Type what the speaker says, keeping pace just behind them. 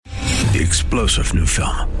The explosive new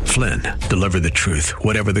film, Flynn, deliver the truth,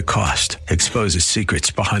 whatever the cost, exposes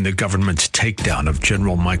secrets behind the government's takedown of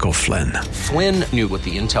General Michael Flynn. Flynn knew what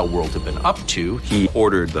the intel world had been up to. He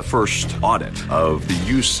ordered the first audit of the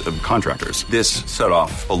use of contractors. This set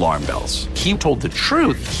off alarm bells. He told the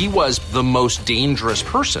truth. He was the most dangerous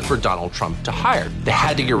person for Donald Trump to hire. They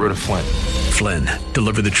had to get rid of Flynn. Flynn,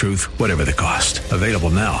 deliver the truth, whatever the cost. Available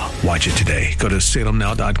now. Watch it today. Go to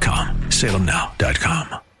salemnow.com.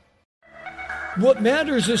 salemnow.com. What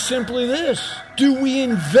matters is simply this. Do we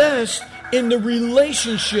invest in the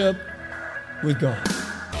relationship with God?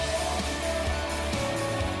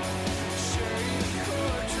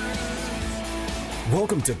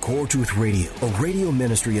 Welcome to Core Truth Radio, a radio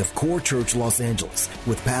ministry of Core Church Los Angeles,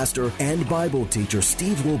 with pastor and Bible teacher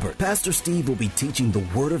Steve Wilburn. Pastor Steve will be teaching the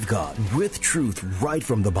Word of God with truth right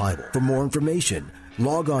from the Bible. For more information,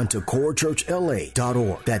 log on to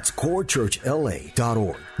corechurchla.org. That's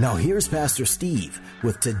corechurchla.org. Now here's Pastor Steve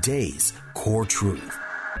with today's Core Truth.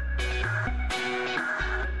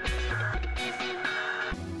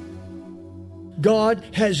 God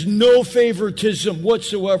has no favoritism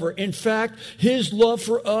whatsoever. In fact, His love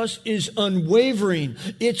for us is unwavering.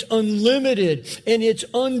 It's unlimited and it's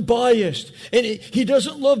unbiased. And He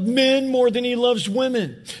doesn't love men more than He loves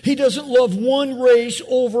women. He doesn't love one race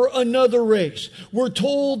over another race. We're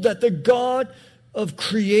told that the God of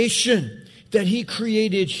creation, that He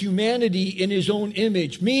created humanity in His own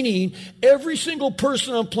image, meaning every single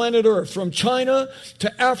person on planet Earth, from China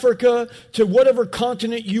to Africa to whatever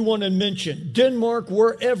continent you want to mention, Denmark,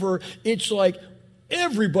 wherever, it's like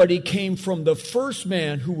everybody came from the first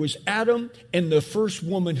man, who was Adam, and the first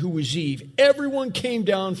woman, who was Eve. Everyone came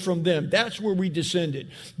down from them. That's where we descended.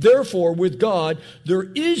 Therefore, with God, there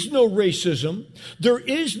is no racism. There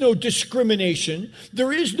is no discrimination.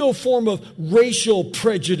 There is no form of racial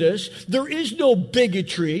prejudice. There is no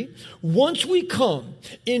bigotry. Once we come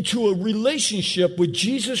into a relationship with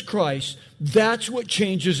Jesus Christ, that's what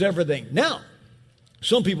changes everything. Now,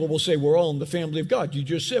 some people will say, we're all in the family of God. You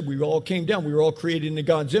just said we all came down. We were all created in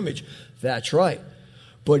God's image. That's right.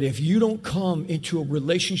 But if you don't come into a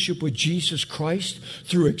relationship with Jesus Christ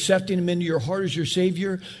through accepting Him into your heart as your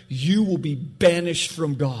Savior, you will be banished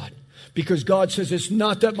from God. Because God says, it's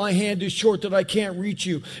not that my hand is short that I can't reach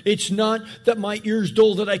you. It's not that my ear's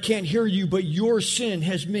dull that I can't hear you. But your sin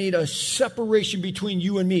has made a separation between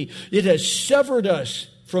you and me. It has severed us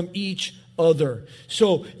from each other.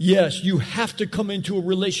 So, yes, you have to come into a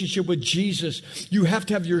relationship with Jesus. You have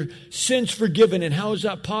to have your sins forgiven. And how is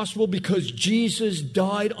that possible? Because Jesus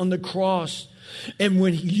died on the cross. And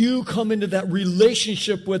when you come into that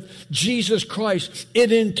relationship with Jesus Christ,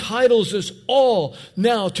 it entitles us all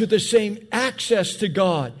now to the same access to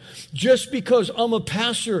God. Just because I'm a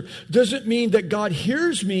pastor doesn't mean that God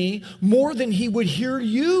hears me more than He would hear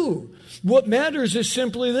you. What matters is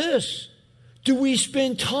simply this. Do we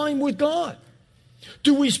spend time with God?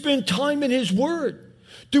 Do we spend time in His Word?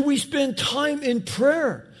 Do we spend time in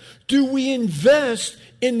prayer? Do we invest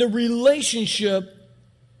in the relationship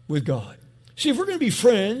with God? See, if we're going to be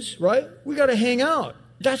friends, right, we got to hang out.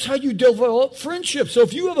 That's how you develop friendship. So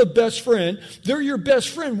if you have a best friend, they're your best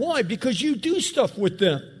friend. Why? Because you do stuff with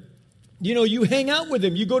them. You know, you hang out with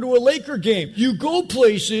them. You go to a Laker game. You go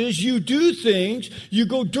places. You do things. You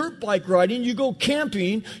go dirt bike riding. You go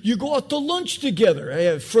camping. You go out to lunch together. I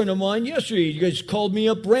had a friend of mine yesterday. You guys called me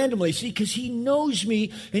up randomly. See, because he knows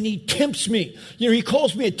me and he tempts me. You know, he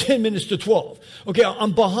calls me at 10 minutes to 12. Okay,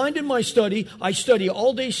 I'm behind in my study. I study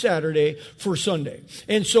all day Saturday for Sunday.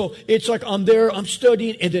 And so it's like I'm there, I'm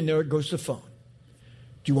studying, and then there goes the phone.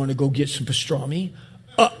 Do you want to go get some pastrami?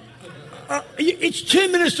 It's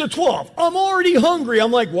 10 minutes to 12. I'm already hungry.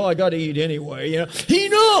 I'm like, well, I got to eat anyway. You know, he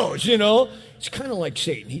knows, you know. It's kind of like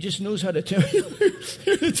Satan. He just knows how to tell you.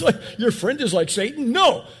 It's like, your friend is like Satan?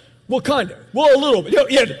 No. Well, kind of. Well, a little bit.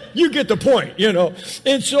 Yeah, you get the point, you know.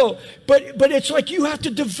 And so, but it's like you have to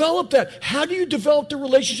develop that. How do you develop the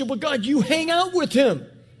relationship with God? You hang out with Him.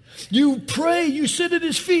 You pray. You sit at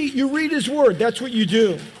His feet. You read His Word. That's what you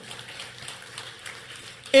do.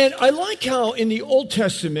 And I like how in the Old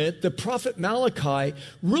Testament, the prophet Malachi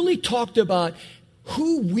really talked about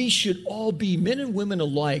who we should all be, men and women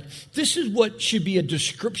alike. This is what should be a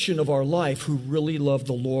description of our life who really love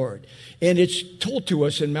the Lord. And it's told to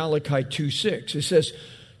us in Malachi 2:6. It says,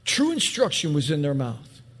 true instruction was in their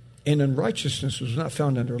mouth, and unrighteousness was not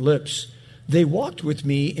found on their lips. They walked with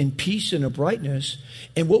me in peace and uprightness.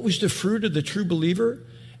 And what was the fruit of the true believer?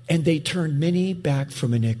 And they turned many back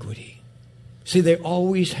from iniquity. See, they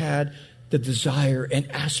always had the desire and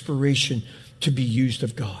aspiration to be used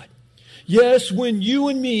of God. Yes, when you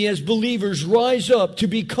and me as believers rise up to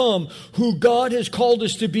become who God has called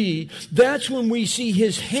us to be, that's when we see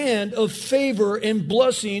His hand of favor and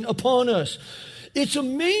blessing upon us. It's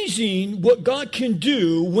amazing what God can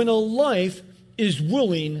do when a life is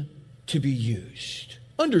willing to be used.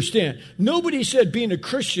 Understand, nobody said being a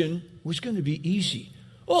Christian was going to be easy.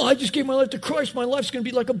 Oh, I just gave my life to Christ. My life's going to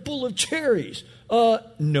be like a bowl of cherries.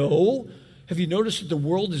 No. Have you noticed that the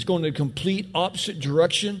world is going in a complete opposite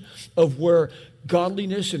direction of where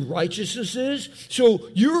godliness and righteousness is? So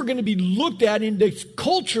you're going to be looked at, and the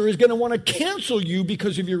culture is going to want to cancel you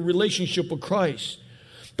because of your relationship with Christ.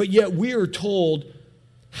 But yet we are told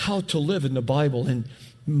how to live in the Bible. In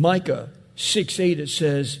Micah 6:8 it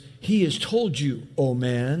says, He has told you, O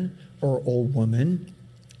man or O woman,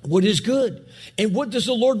 what is good. And what does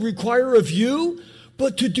the Lord require of you?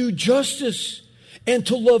 But to do justice and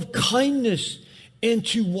to love kindness and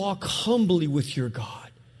to walk humbly with your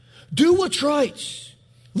God. Do what's right.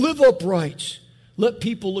 Live upright. Let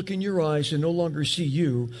people look in your eyes and no longer see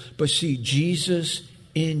you, but see Jesus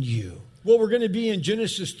in you. Well, we're going to be in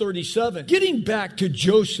Genesis 37. Getting back to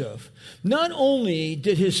Joseph, not only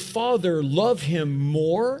did his father love him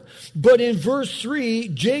more, but in verse 3,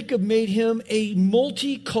 Jacob made him a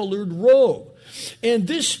multicolored robe. And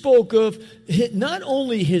this spoke of not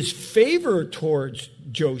only his favor towards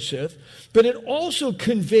Joseph, but it also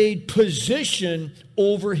conveyed position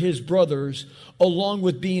over his brothers, along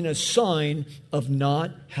with being a sign of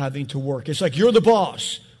not having to work. It's like, you're the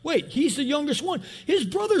boss. Wait, he's the youngest one. His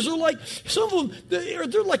brothers are like, some of them,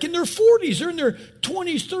 they're like in their 40s. They're in their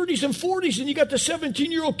 20s, 30s, and 40s. And you got the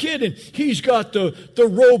 17-year-old kid, and he's got the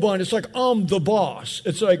robe on. It's like, I'm the boss.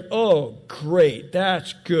 It's like, oh, great.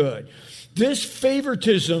 That's good. This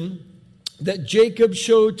favoritism that Jacob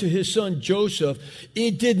showed to his son Joseph,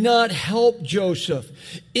 it did not help Joseph.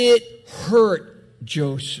 It hurt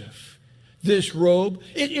Joseph. This robe,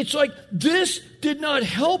 it's like this did not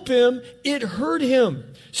help him. It hurt him.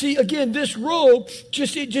 See, again, this robe,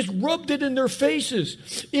 it just rubbed it in their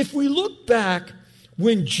faces. If we look back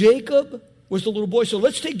when Jacob was the little boy, so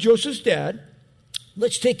let's take Joseph's dad.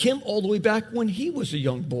 Let's take him all the way back when he was a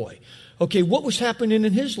young boy. Okay, what was happening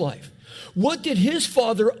in his life? What did his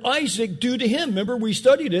father Isaac do to him? Remember, we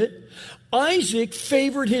studied it. Isaac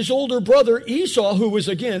favored his older brother Esau, who was,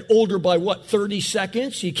 again, older by 30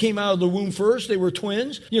 seconds? He came out of the womb first. They were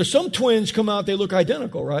twins. You know, some twins come out, they look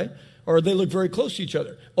identical, right? Or they look very close to each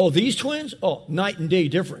other. Oh, these twins? Oh, night and day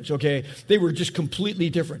difference, okay? They were just completely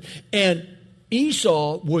different. And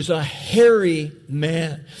Esau was a hairy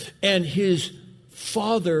man. And his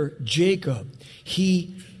father, Jacob,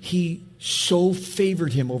 he so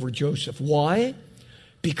favored him over Joseph. Why?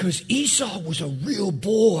 Because Esau was a real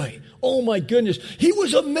boy. Oh my goodness. He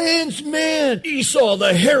was a man's man. Esau,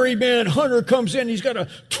 the hairy man hunter, comes in. He's got a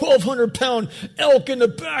 1,200-pound elk in the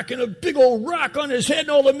back and a big old rack on his head. And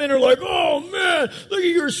all the men are like, oh man, look at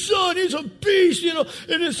your son. He's a beast, you know.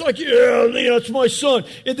 And it's like, yeah, it's my son.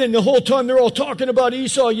 And then the whole time they're all talking about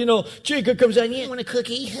Esau, you know, Jacob comes out, you want a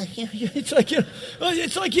cookie? It's like, hey,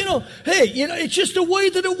 it's just the way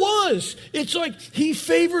that it was. It's like he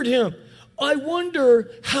favored him. I wonder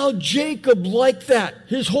how Jacob liked that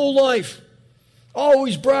his whole life.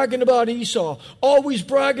 Always bragging about Esau. Always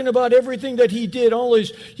bragging about everything that he did. All his,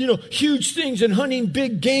 huge things and hunting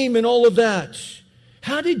big game and all of that.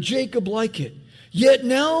 How did Jacob like it? Yet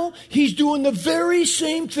now he's doing the very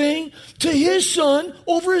same thing to his son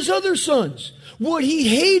over his other sons. What he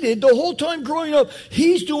hated the whole time growing up,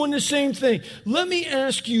 he's doing the same thing. Let me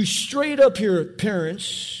ask you straight up here,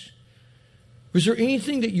 parents. Was there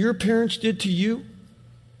anything that your parents did to you?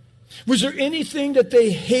 Was there anything that they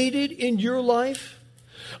hated in your life?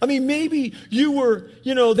 I mean, maybe you were,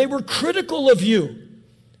 they were critical of you.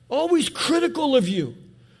 Always critical of you.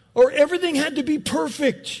 Or everything had to be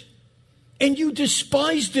perfect. And you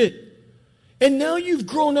despised it. And now you've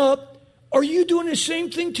grown up. Are you doing the same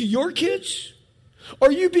thing to your kids? Are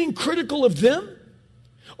you being critical of them?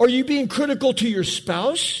 Are you being critical to your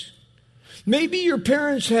spouse? Maybe your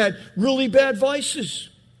parents had really bad vices,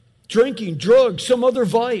 drinking, drugs, some other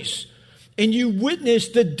vice, and you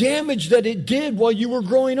witnessed the damage that it did while you were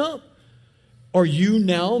growing up. Are you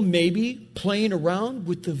now maybe playing around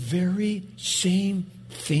with the very same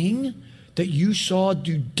thing that you saw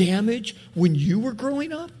do damage when you were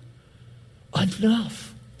growing up?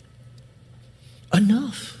 Enough.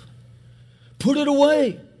 Enough. Put it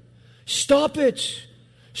away. Stop it.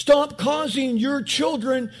 Stop causing your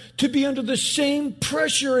children to be under the same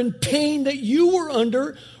pressure and pain that you were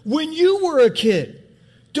under when you were a kid.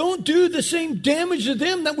 Don't do the same damage to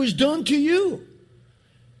them that was done to you.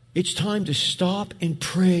 It's time to stop and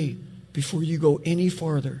pray before you go any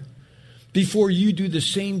farther. before you do the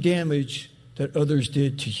same damage that others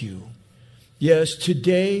did to you. Yes,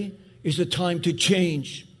 today is the time to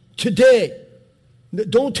change. Today.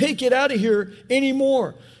 Don't take it out of here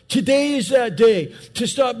anymore. Today is that day to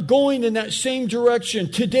stop going in that same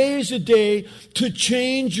direction. Today is a day to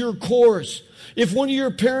change your course. If one of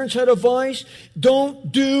your parents had a vice,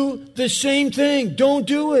 don't do the same thing. Don't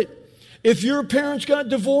do it. If your parents got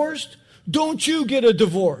divorced, don't you get a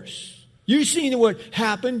divorce. You've seen what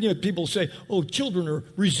happened. You know, people say, oh, children are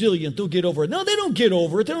resilient. They'll get over it. No, they don't get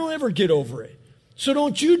over it. They don't ever get over it. So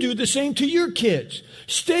don't you do the same to your kids.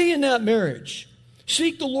 Stay in that marriage.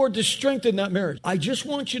 Seek the Lord to strengthen that marriage. I just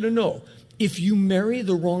want you to know, if you marry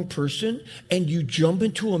the wrong person and you jump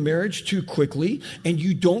into a marriage too quickly and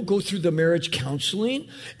you don't go through the marriage counseling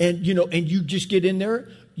and you just get in there,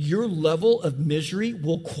 your level of misery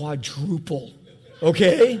will quadruple.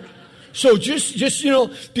 Okay? So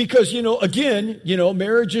just because, again,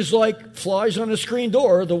 marriage is like flies on a screen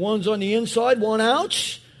door. The ones on the inside want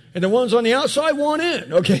out, and the ones on the outside want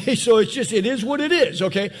in. Okay? So it is what it is.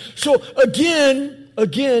 Okay? So again,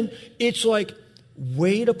 it's like,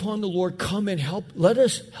 wait upon the Lord. Come and help. Let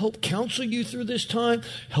us help counsel you through this time.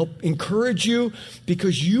 Help encourage you,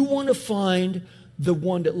 because you want to find the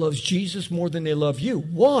one that loves Jesus more than they love you.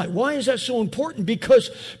 Why? Why is that so important? Because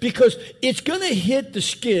it's going to hit the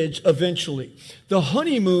skids eventually. The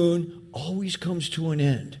honeymoon always comes to an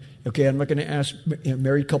end. Okay, I'm not going to ask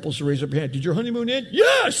married couples to raise up your hand. Did your honeymoon end?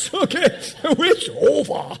 Yes! Okay, it's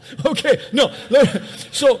over. Okay, no.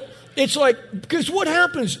 So it's like, because what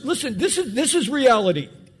happens? Listen, this is reality.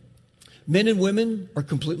 Men and women are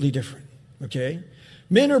completely different. Okay?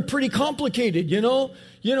 Men are pretty complicated,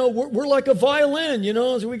 we're like a violin,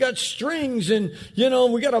 so we got strings and,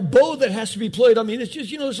 we got a bow that has to be played. I mean, it's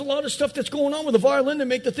just, there's a lot of stuff that's going on with a violin to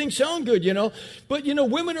make the thing sound good, But,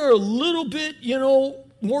 women are a little bit,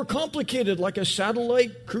 more complicated, like a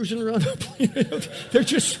satellite cruising around a plane. They're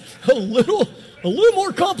just a little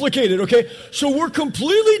more complicated, okay? So we're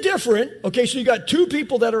completely different, okay? So you got two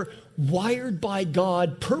people that are wired by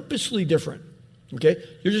God purposely different. Okay?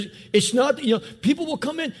 It's not, people will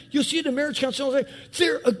come in, you'll see it in marriage counseling,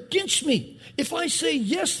 they're against me. If I say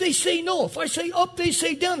yes, they say no. If I say up, they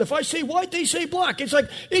say down. If I say white, they say black. It's like,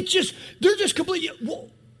 they're just completely, well,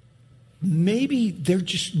 maybe they're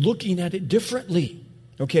just looking at it differently.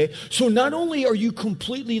 Okay? So not only are you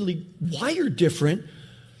completely wired different,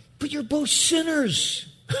 but you're both sinners.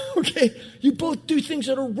 Okay? You both do things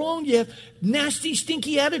that are wrong. You have nasty,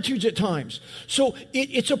 stinky attitudes at times. So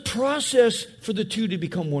it's a process for the two to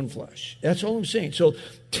become one flesh. That's all I'm saying. So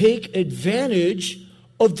take advantage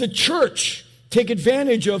of the church. Take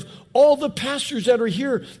advantage of all the pastors that are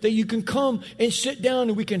here, that you can come and sit down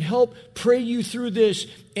and we can help pray you through this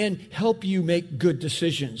and help you make good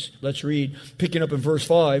decisions. Let's read, picking up in verse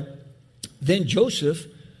 5. Then Joseph,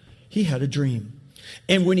 he had a dream.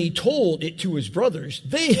 And when he told it to his brothers,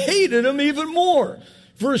 they hated him even more.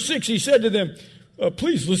 Verse 6, he said to them,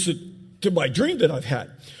 please listen to my dream that I've had.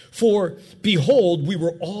 For behold, we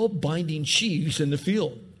were all binding sheaves in the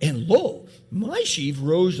field. And lo, my sheaf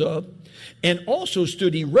rose up and also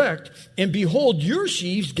stood erect. And behold, your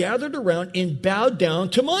sheaves gathered around and bowed down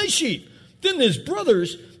to my sheaf. Then his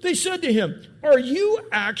brothers, they said to him, are you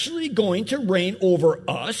actually going to reign over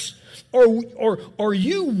us? Or are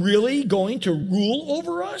you really going to rule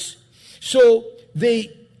over us? So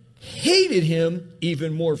they hated him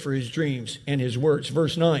even more for his dreams and his words.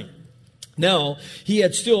 Verse 9. Now he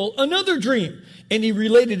had still another dream, and he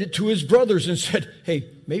related it to his brothers and said, hey,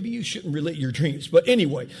 maybe you shouldn't relate your dreams. But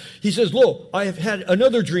anyway, he says, lo, I have had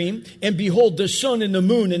another dream, and behold, the sun and the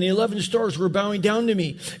moon and the 11 stars were bowing down to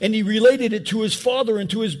me. And he related it to his father and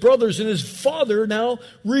to his brothers, and his father now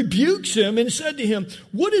rebukes him and said to him,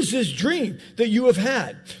 what is this dream that you have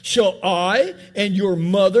had? Shall I and your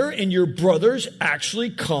mother and your brothers actually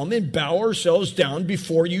come and bow ourselves down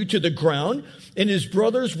before you to the ground? And his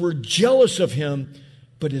brothers were jealous of him,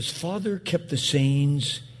 but his father kept the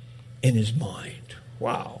sayings in his mind.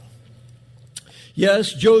 Wow.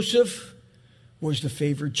 Yes, Joseph was the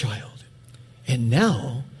favored child. And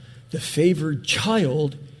now the favored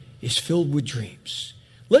child is filled with dreams.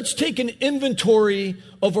 Let's take an inventory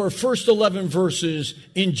of our first 11 verses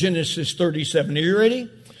in Genesis 37. Are you ready?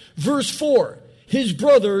 Verse 4, his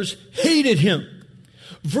brothers hated him.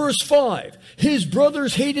 Verse 5, his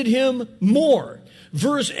brothers hated him more.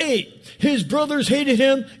 Verse 8, his brothers hated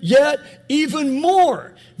him yet even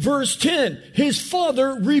more. Verse 10, his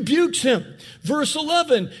father rebukes him. Verse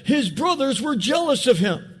 11, his brothers were jealous of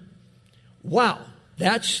him. Wow,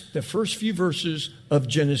 that's the first few verses of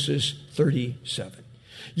Genesis 37.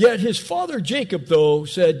 Yet his father Jacob, though,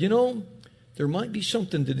 said, there's there might be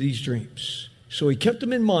something to these dreams. So he kept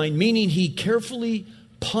them in mind, meaning he carefully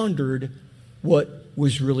pondered what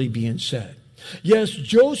was really being said. Yes,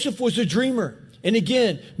 Joseph was a dreamer. And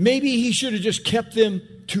again, maybe he should have just kept them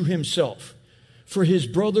to himself. For his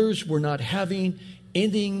brothers were not having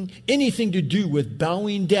anything to do with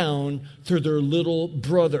bowing down to their little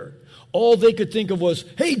brother. All they could think of was,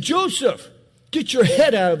 hey, Joseph, get your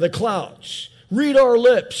head out of the clouds. Read our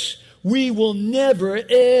lips. We will never,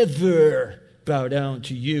 ever bow down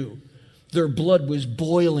to you. Their blood was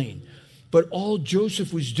boiling. But all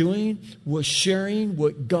Joseph was doing was sharing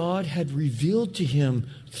what God had revealed to him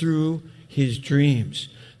through his dreams.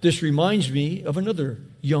 This reminds me of another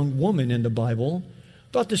young woman in the Bible,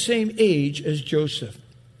 about the same age as Joseph,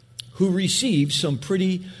 who received some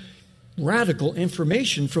pretty radical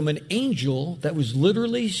information from an angel that was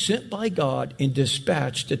literally sent by God and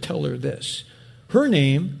dispatched to tell her this. Her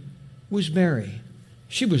name was Mary.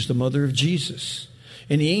 She was the mother of Jesus.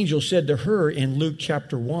 And the angel said to her in Luke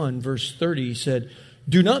chapter 1, verse 30, he said,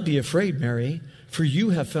 do not be afraid, Mary, for you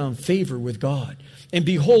have found favor with God. And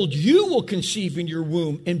behold, you will conceive in your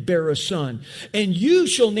womb and bear a son. And you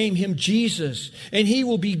shall name him Jesus. And he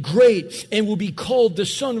will be great and will be called the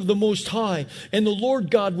Son of the Most High. And the Lord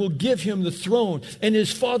God will give him the throne and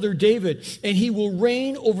his father David. And he will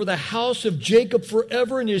reign over the house of Jacob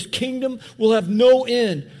forever. And his kingdom will have no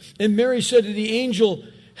end. And Mary said to the angel,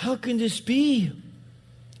 how can this be?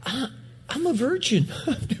 I'm a virgin.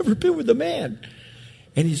 I've never been with a man.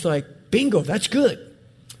 And he's like, bingo, that's good.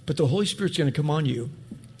 But the Holy Spirit's going to come on you,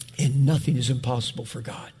 and nothing is impossible for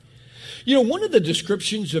God. You know, one of the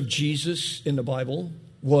descriptions of Jesus in the Bible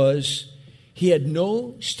was he had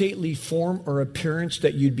no stately form or appearance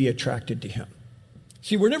that you'd be attracted to him.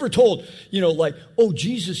 See, we're never told, like, oh,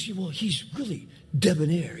 Jesus, well, he's really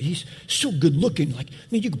debonair. He's so good looking. Like,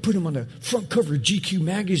 you could put him on the front cover of GQ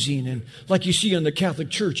magazine, and like you see on the Catholic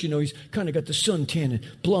Church, he's kind of got the suntan and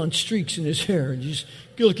blonde streaks in his hair, and he's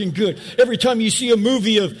looking good. Every time you see a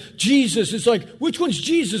movie of Jesus, it's like, which one's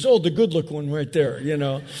Jesus? Oh, the good looking one right there,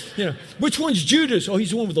 Which one's Judas? Oh,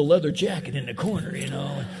 he's the one with the leather jacket in the corner,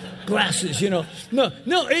 glasses, No,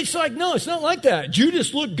 it's like, no, it's not like that.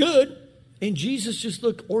 Judas looked good, and Jesus just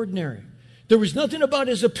looked ordinary. There was nothing about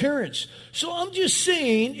his appearance. So I'm just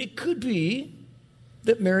saying it could be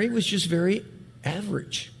that Mary was just very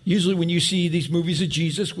average. Usually when you see these movies of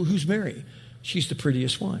Jesus, well, who's Mary? She's the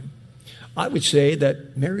prettiest one. I would say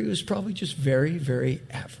that Mary was probably just very, very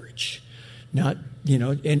average. Not,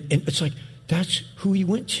 and it's like, that's who he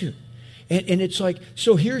went to. And it's like,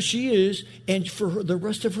 so here she is, and for the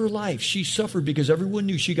rest of her life, she suffered because everyone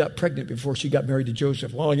knew she got pregnant before she got married to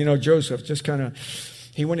Joseph. Well, Joseph just kind of,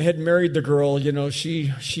 he went ahead and married the girl.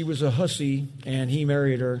 She was a hussy, and he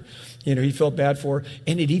married her. He felt bad for her.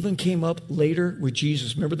 And it even came up later with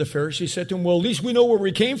Jesus. Remember the Pharisees said to him, well, at least we know where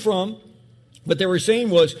we came from. What they were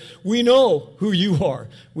saying was, we know who you are.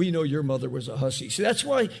 We know your mother was a hussy. See, that's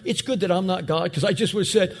why it's good that I'm not God, because I just would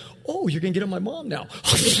have said, oh, you're going to get on my mom now.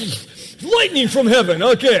 Lightning from heaven.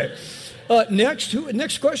 Okay.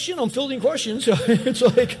 Next question. I'm fielding questions. It's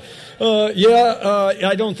like,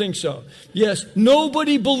 I don't think so. Yes,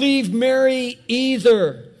 nobody believed Mary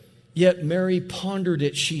either. Yet Mary pondered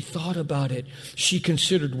it. She thought about it. She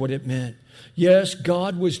considered what it meant. Yes,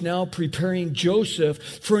 God was now preparing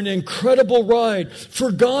Joseph for an incredible ride.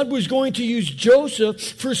 For God was going to use Joseph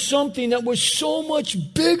for something that was so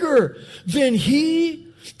much bigger than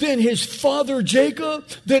his father Jacob,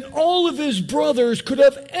 than all of his brothers could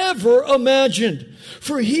have ever imagined.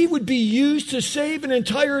 For he would be used to save an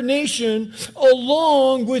entire nation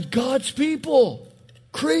along with God's people.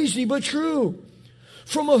 Crazy but true.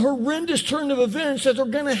 From a horrendous turn of events that are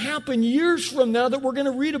going to happen years from now that we're going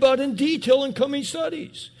to read about in detail in coming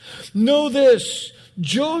studies. Know this,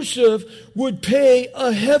 Joseph would pay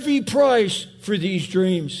a heavy price for these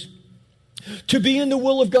dreams. To be in the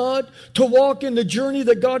will of God, to walk in the journey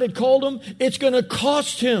that God had called him, it's going to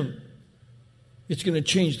cost him. It's going to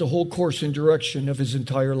change the whole course and direction of his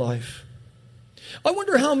entire life. I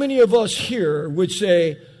wonder how many of us here would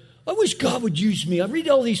say, I wish God would use me. I read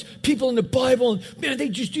all these people in the Bible, and man, they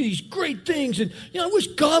just do these great things. And I wish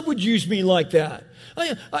God would use me like that.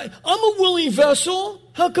 I'm a willing vessel.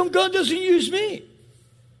 How come God doesn't use me?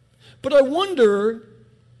 But I wonder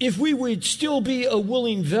if we would still be a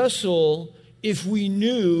willing vessel if we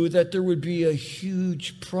knew that there would be a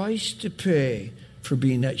huge price to pay for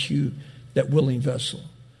being that willing vessel.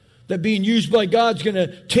 That being used by God's going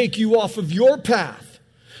to take you off of your path.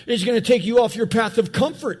 It's going to take you off your path of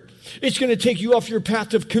comfort. It's going to take you off your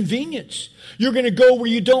path of convenience. You're going to go where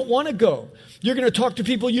you don't want to go. You're going to talk to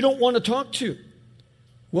people you don't want to talk to.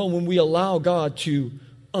 Well, when we allow God to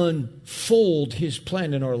unfold his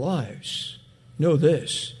plan in our lives, know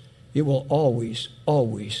this, it will always,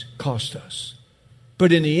 always cost us.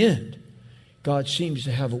 But in the end, God seems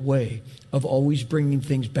to have a way of always bringing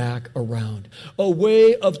things back around. A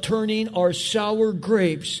way of turning our sour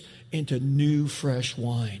grapes into new, fresh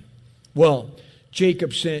wine. Well,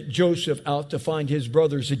 Jacob sent Joseph out to find his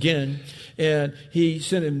brothers again, and he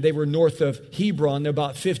sent them, they were north of Hebron,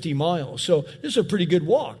 about 50 miles. So this is a pretty good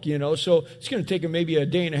walk, so it's going to take him maybe a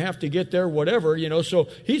day and a half to get there, whatever, so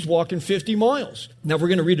he's walking 50 miles. Now we're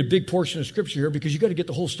going to read a big portion of scripture here because you got to get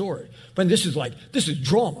the whole story. But this is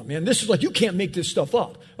drama, man. This is like, you can't make this stuff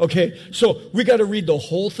up, okay? So we got to read the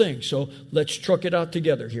whole thing. So let's truck it out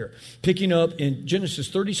together here. Picking up in Genesis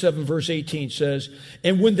 37, verse 18 says,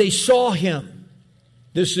 and when they saw him,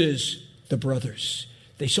 this is the brothers.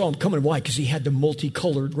 They saw him coming. Why? Because he had the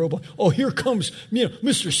multicolored robe on. Oh, here comes,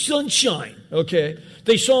 Mr. Sunshine. Okay.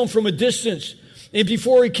 They saw him from a distance. And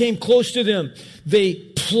before he came close to them, they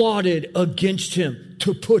plotted against him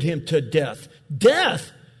to put him to death.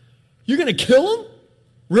 Death? You're going to kill him?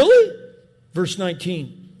 Really? Verse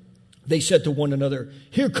 19. They said to one another,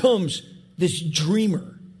 here comes this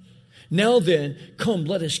dreamer. Now then, come,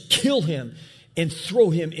 let us kill him and throw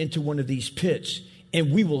him into one of these pits.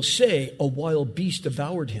 And we will say a wild beast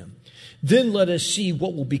devoured him. Then let us see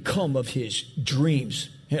what will become of his dreams.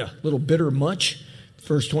 Yeah, a little bitter much?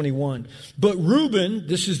 Verse 21. But Reuben,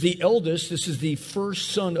 this is the eldest, this is the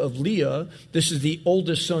first son of Leah, this is the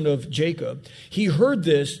oldest son of Jacob. He heard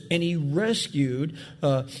this and he rescued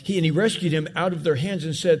him out of their hands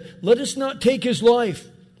and said, let us not take his life.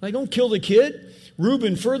 Like, don't kill the kid.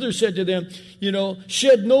 Reuben further said to them,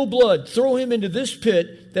 shed no blood, throw him into this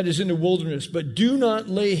pit that is in the wilderness, but do not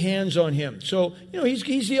lay hands on him. So,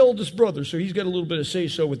 he's the eldest brother, so he's got a little bit of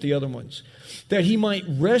say-so with the other ones. That he might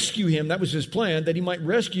rescue him, that was his plan, that he might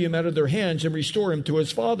rescue him out of their hands and restore him to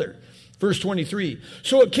his father. Verse 23.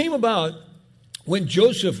 So it came about when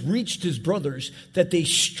Joseph reached his brothers that they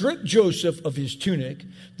stripped Joseph of his tunic,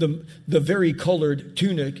 the vari-colored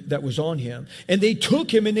tunic that was on him, and they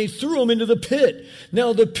took him and they threw him into the pit.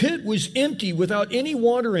 Now the pit was empty without any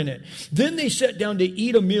water in it. Then they sat down to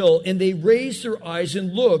eat a meal, and they raised their eyes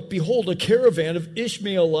and looked. Behold, a caravan of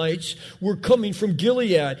Ishmaelites were coming from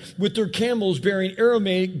Gilead with their camels bearing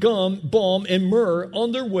aromatic gum, balm, and myrrh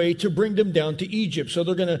on their way to bring them down to Egypt. So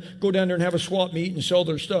they're going to go down there and have a swap meet and sell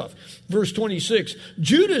their stuff. Verse 26,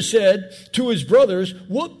 Judah said to his brothers,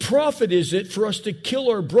 what profit is it for us to kill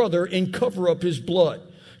our brother and cover up his blood?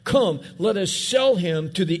 Come, let us sell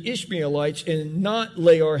him to the Ishmaelites and not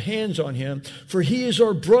lay our hands on him, for he is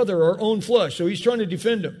our brother, our own flesh. So he's trying to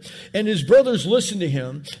defend him. And his brothers listened to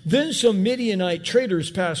him. Then some Midianite traders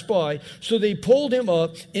passed by, so they pulled him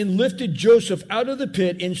up and lifted Joseph out of the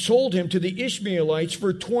pit and sold him to the Ishmaelites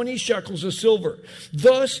for 20 shekels of silver.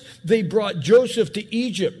 Thus they brought Joseph to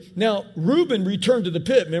Egypt. Now Reuben returned to the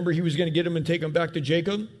pit. Remember, he was going to get him and take him back to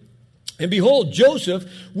Jacob. And behold, Joseph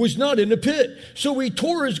was not in the pit. So he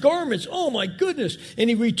tore his garments. Oh my goodness.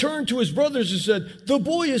 And he returned to his brothers and said, the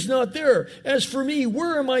boy is not there. As for me,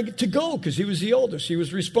 where am I to go? Because he was the eldest. He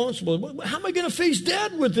was responsible. How am I going to face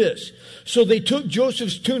dad with this? So they took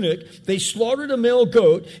Joseph's tunic. They slaughtered a male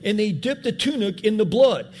goat and they dipped the tunic in the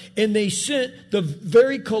blood. And they sent the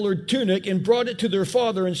vari-colored tunic and brought it to their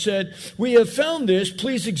father and said, we have found this.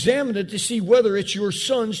 Please examine it to see whether it's your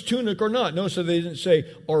son's tunic or not. No, so they didn't say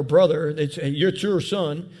our brother. It's your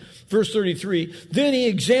son. Verse 33, then he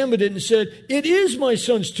examined it and said, it is my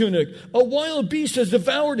son's tunic. A wild beast has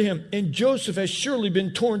devoured him, and Joseph has surely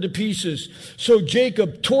been torn to pieces. So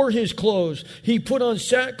Jacob tore his clothes. He put on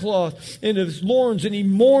sackcloth and his loins, and he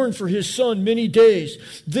mourned for his son many days.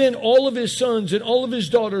 Then all of his sons and all of his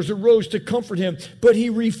daughters arose to comfort him, but he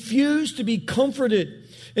refused to be comforted.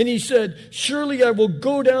 And he said, surely I will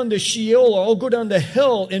go down to Sheol, I'll go down to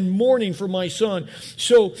hell in mourning for my son.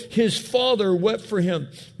 So his father wept for him.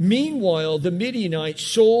 Meanwhile, the Midianites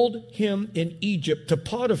sold him in Egypt to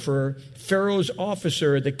Potiphar, Pharaoh's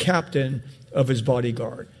officer, the captain of his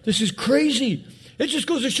bodyguard. This is crazy. It just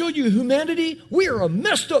goes to show you humanity, we are a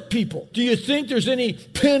messed up people. Do you think there's any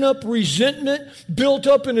pent-up resentment built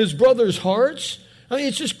up in his brothers' hearts? I mean,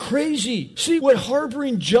 it's just crazy. See what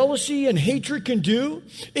harboring jealousy and hatred can do?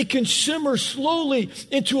 It can simmer slowly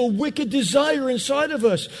into a wicked desire inside of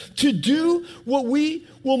us to do what we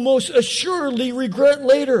will most assuredly regret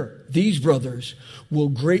later. These brothers will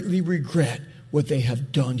greatly regret what they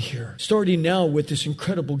have done here. Starting now with this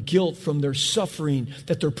incredible guilt from their suffering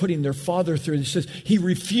that they're putting their father through. It says he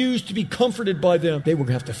refused to be comforted by them. They were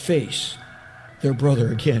going to have to face their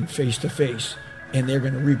brother again face to face, and they're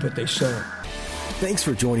going to reap what they sow. Thanks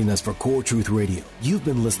for joining us for Core Truth Radio. You've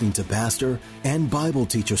been listening to Pastor and Bible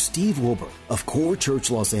teacher Steve Wilburn of Core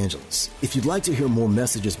Church Los Angeles. If you'd like to hear more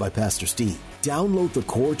messages by Pastor Steve, download the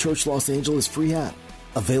Core Church Los Angeles free app.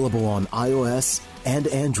 Available on iOS and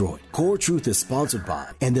Android. Core Truth is sponsored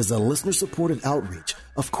by and is a listener-supported outreach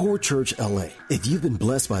of Core Church LA. If you've been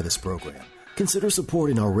blessed by this program, consider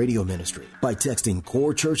supporting our radio ministry by texting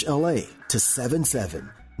Core Church LA to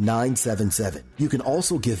 77977. You can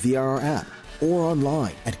also give via our app or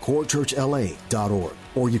online at corechurchla.org.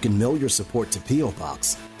 Or you can mail your support to P.O.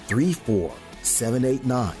 Box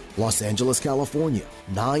 34789, Los Angeles, California,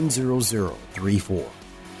 90034.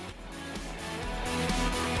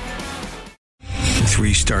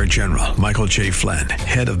 3-star General Michael J. Flynn,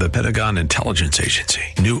 head of the Pentagon Intelligence Agency,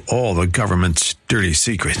 knew all the government's dirty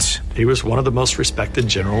secrets. He was one of the most respected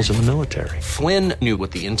generals in the military. Flynn knew what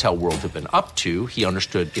the intel world had been up to. He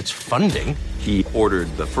understood its funding. He ordered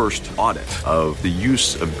the first audit of the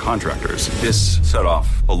use of contractors. This set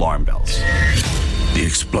off alarm bells. The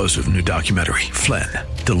explosive new documentary, Flynn,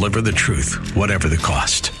 Deliver the Truth, Whatever the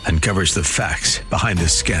Cost, uncovers the facts behind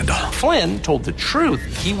this scandal. Flynn told the truth.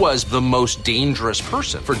 He was the most dangerous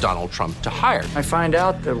person for Donald Trump to hire. I find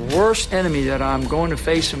out the worst enemy that I'm going to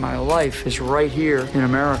face in my life is right here in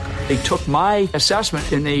America. They took my assessment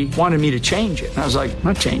and they wanted me to change it. And I was like, I'm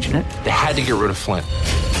not changing it. They had to get rid of Flynn.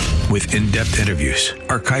 With in-depth interviews,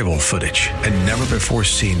 archival footage, and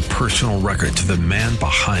never-before-seen personal records of the man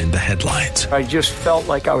behind the headlines. I just felt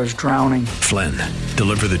like I was drowning. Flynn,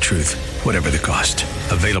 Deliver the Truth, Whatever the Cost.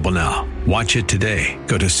 Available now. Watch it today.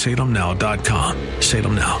 Go to salemnow.com.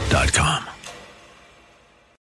 salemnow.com.